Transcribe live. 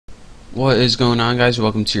What is going on, guys?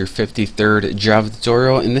 Welcome to your 53rd Java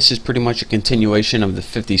tutorial, and this is pretty much a continuation of the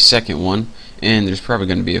 52nd one, and there's probably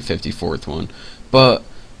going to be a 54th one. But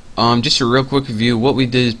just a real quick review. What we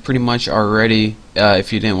did is pretty much already,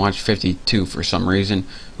 if you didn't watch 52 for some reason,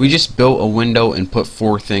 we just built a window and put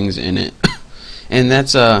 4 things in it. And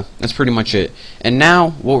that's pretty much it. And now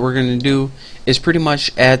what we're going to do is pretty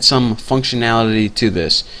much add some functionality to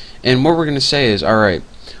this. And what we're going to say is, alright,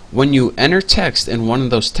 when you enter text in one of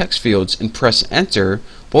those text fields and press enter,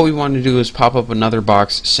 what we want to do is pop up another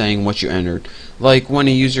box saying what you entered. Like when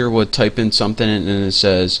a user would type in something and it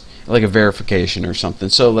says like a verification or something.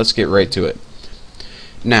 So let's get right to it.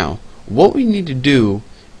 Now, what we need to do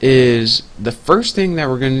is, the first thing that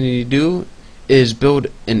we're going to need to do is build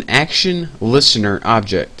an ActionListner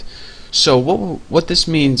object. So what this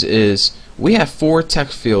means is we have 4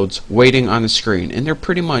 text fields waiting on the screen, and they're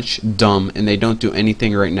pretty much dumb and they don't do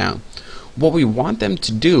anything right now. What we want them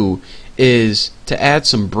to do is to add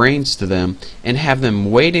some brains to them and have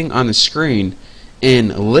them waiting on the screen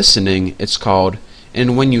and listening, it's called.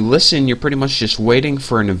 And when you listen, you're pretty much just waiting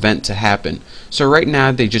for an event to happen. So right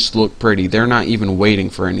now they just look pretty. They're not even waiting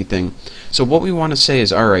for anything. So what we want to say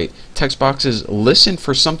is, alright, text boxes, listen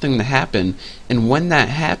for something to happen, and when that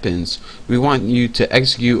happens, we want you to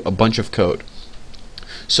execute a bunch of code.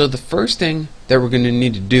 So the first thing that we're going to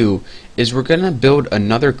need to do is we're going to build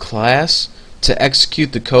another class to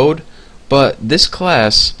execute the code. But this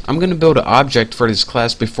class, I'm going to build an object for this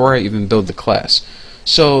class before I even build the class.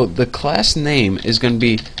 So the class name is going to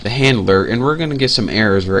be the handler, and we're going to get some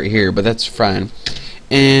errors right here, but that's fine.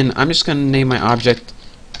 And I'm just going to name my object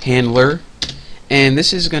handler, and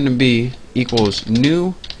this is going to be equals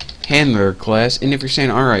new handler class. And if you're saying,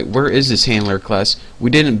 alright, where is this handler class? We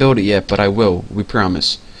didn't build it yet, but I will, we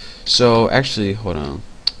promise. So actually, hold on,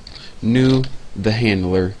 new the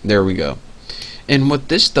handler, there we go. And what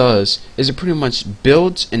this does is it pretty much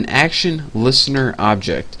builds an ActionListner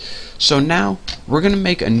object. So now we're going to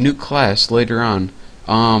make a new class later on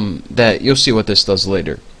that you'll see what this does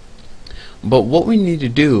later. But what we need to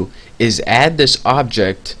do is add this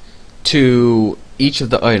object to each of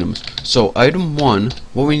the items. So item 1,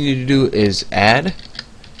 what we need to do is add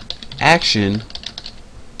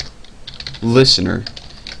ActionListner.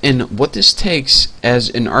 And what this takes as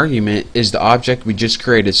an argument is the object we just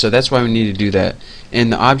created. So that's why we need to do that.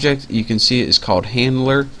 And the object, you can see, is called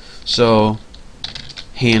handler. So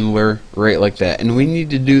handler, right like that. And we need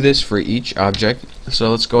to do this for each object. So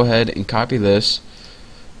let's go ahead and copy this.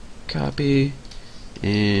 Copy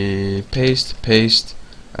and paste.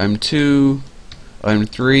 Item 2, item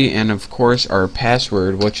 3, and of course our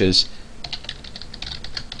password, which is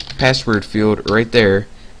password field right there.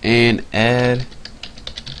 And add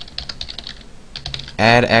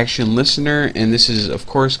ActionListner, and this is of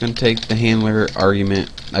course going to take the handler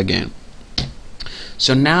argument again.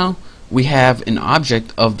 So now we have an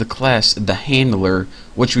object of the class the handler,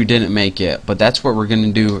 which we didn't make yet, but that's what we're going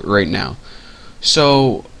to do right now.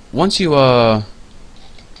 So once you let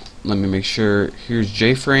me make sure, here's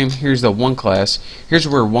JFrame, here's the one class, here's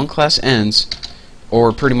where one class ends,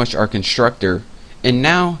 or pretty much our constructor. And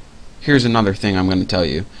now here's another thing I'm going to tell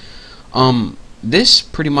you. This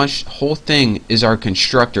pretty much whole thing is our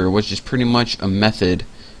constructor, which is pretty much a method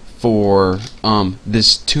for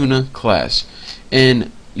this tuna class.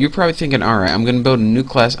 And you're probably thinking, alright, I'm going to build a new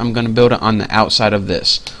class, I'm going to build it on the outside of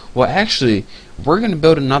this. Well, actually, we're going to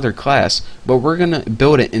build another class, but we're going to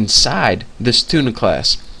build it inside this tuna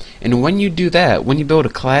class. And when you do that, when you build a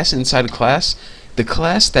class inside a class, the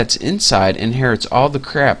class that's inside inherits all the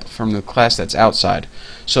crap from the class that's outside.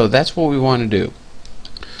 So that's what we want to do.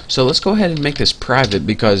 So let's go ahead and make this private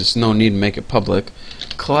because there's no need to make it public.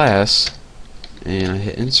 Class, and I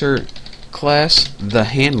hit insert, class the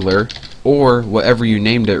handler, or whatever you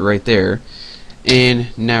named it right there.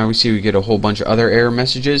 And now we see we get a whole bunch of other error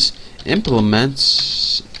messages.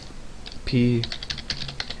 Implements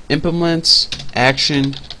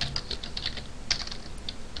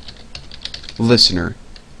ActionListner,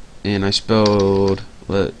 and I spelled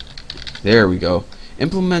there we go.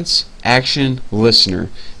 Implements ActionListner.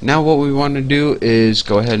 Now what we want to do is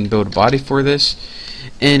go ahead and build a body for this.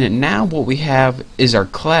 And now what we have is our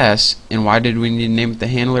class. And why did we need to name it the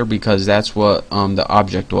handler? Because that's what the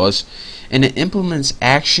object was. And it implements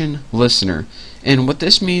ActionListner. And what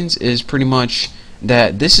this means is pretty much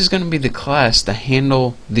that this is going to be the class to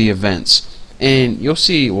handle the events. And you'll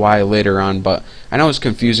see why later on, but I know it's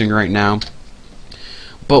confusing right now.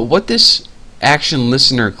 But what this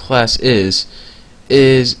ActionListner class is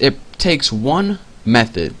it takes one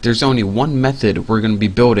method. There's only one method we're going to be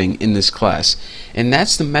building in this class, and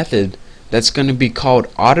that's the method that's going to be called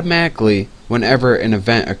automatically whenever an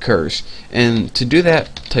event occurs. And to do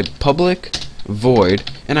that, type public void,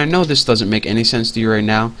 and I know this doesn't make any sense to you right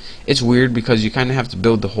now. It's weird because you kind of have to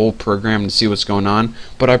build the whole program to see what's going on,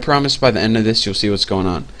 but I promise by the end of this you'll see what's going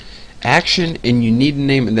on. Action, and you need to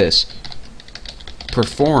name this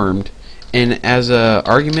performed, and as a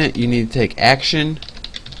argument you need to take action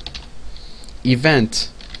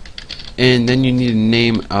event, and then you need to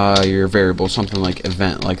name your variable something like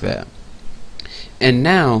event, like that. And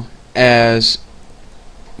now, as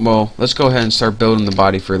well, let's go ahead and start building the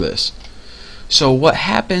body for this. So what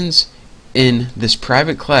happens in this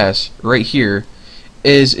private class right here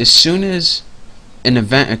is, as soon as an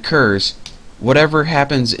event occurs, whatever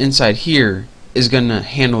happens inside here is gonna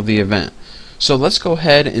handle the event. So let's go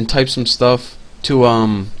ahead and type some stuff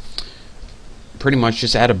to pretty much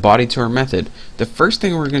just add a body to our method. The first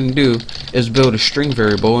thing we're going to do is build a string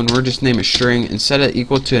variable, and we're just name it string and set it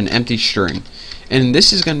equal to an empty string. And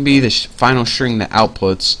this is going to be the final string that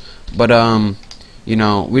outputs, but you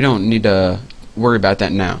know, we don't need to worry about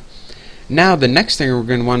that now. Now the next thing we're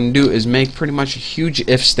going to want to do is make pretty much a huge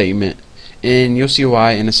if statement, and you'll see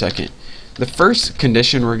why in a second. The first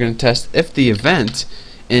condition we're going to test if the event,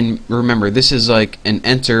 and remember this is like an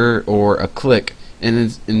enter or a click,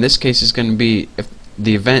 and in this case it's going to be, if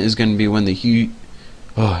the event is going to be when the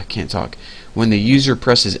when the user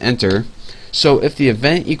presses enter. So if the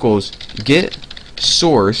event equals get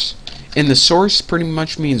source, and the source pretty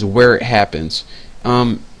much means where it happens,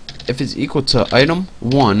 if it's equal to item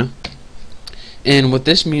 1, and what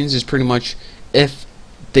this means is pretty much if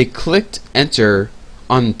they clicked enter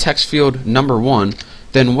on text field number 1,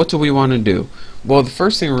 then what do we want to do? Well, the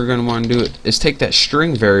first thing we're going to want to do is take that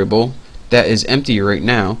string variable that is empty right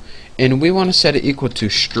now, and we want to set it equal to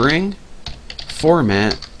string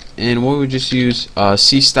format, and we would just use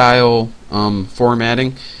C style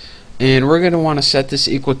formatting, and we're going to want to set this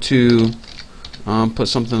equal to put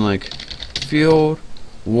something like field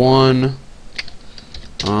 1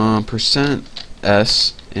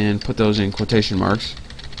 %s, and put those in quotation marks.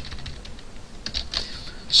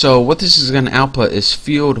 So what this is going to output is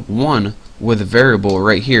field 1 with a variable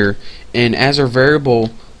right here, and as our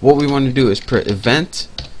variable, what we want to do is put event,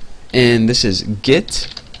 and this is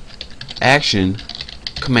get action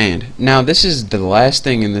command. Now this is the last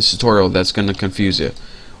thing in this tutorial that's going to confuse you.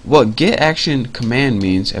 What get action command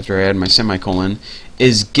means, after I add my semicolon,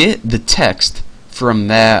 is get the text from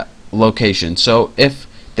that location. So if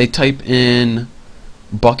they type in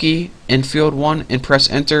Bucky in field 1 and press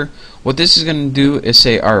enter, what this is going to do is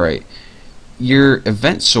say, alright, your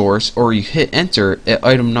event source, or you hit enter at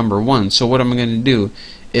item number 1. So what I'm going to do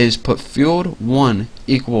is put field 1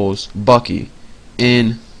 equals Bucky,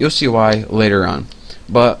 and you'll see why later on.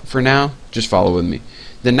 But for now, just follow with me.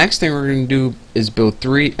 The next thing we're going to do is build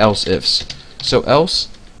 3 else ifs. So else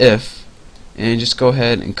if, and just go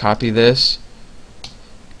ahead and copy this,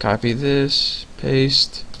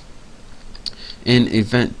 paste, in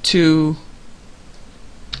event 2,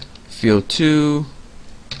 field 2,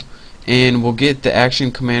 and we'll get the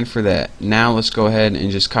action command for that. Now let's go ahead and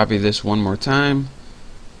just copy this one more time.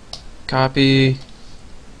 Copy.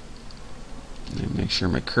 Let me make sure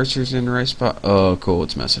my cursor's in the right spot. Oh, cool,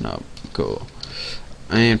 it's messing up. Cool.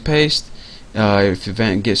 And paste. If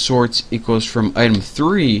event get sorts equals from item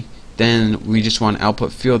 3, then we just want to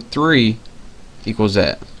output field 3 equals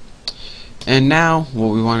that. And now what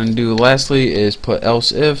we want to do lastly is put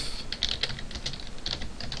else if,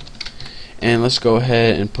 and let's go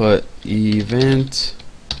ahead and put event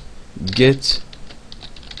get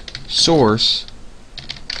source.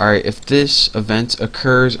 Alright, if this event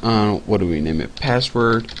occurs on, what do we name it,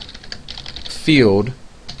 password field,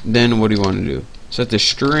 then what do you want to do? Set the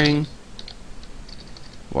string,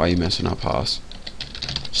 why are you messing up, Haas?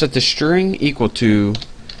 Set the string equal to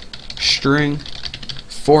string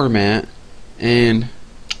format, and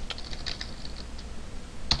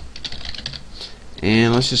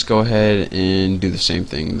let's just go ahead and do the same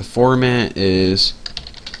thing. The format is,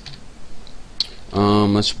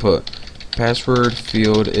 let's put password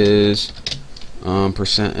field is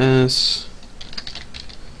 %s,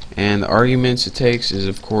 and the arguments it takes is,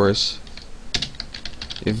 of course,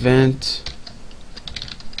 event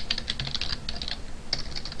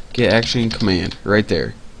get action command right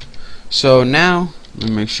there. So now let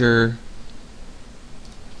me make sure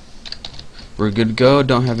we're good to go.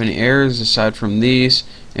 Don't have any errors aside from these.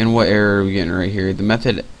 And what error are we getting right here? The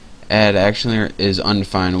method add ActionListner is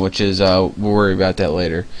undefined, which is we'll worry about that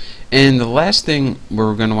later. And the last thing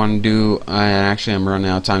we're going to want to do, and actually I'm running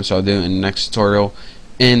out of time, so I'll do it in the next tutorial.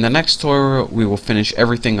 In the next tutorial we will finish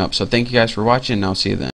everything up. So thank you guys for watching, and I'll see you then.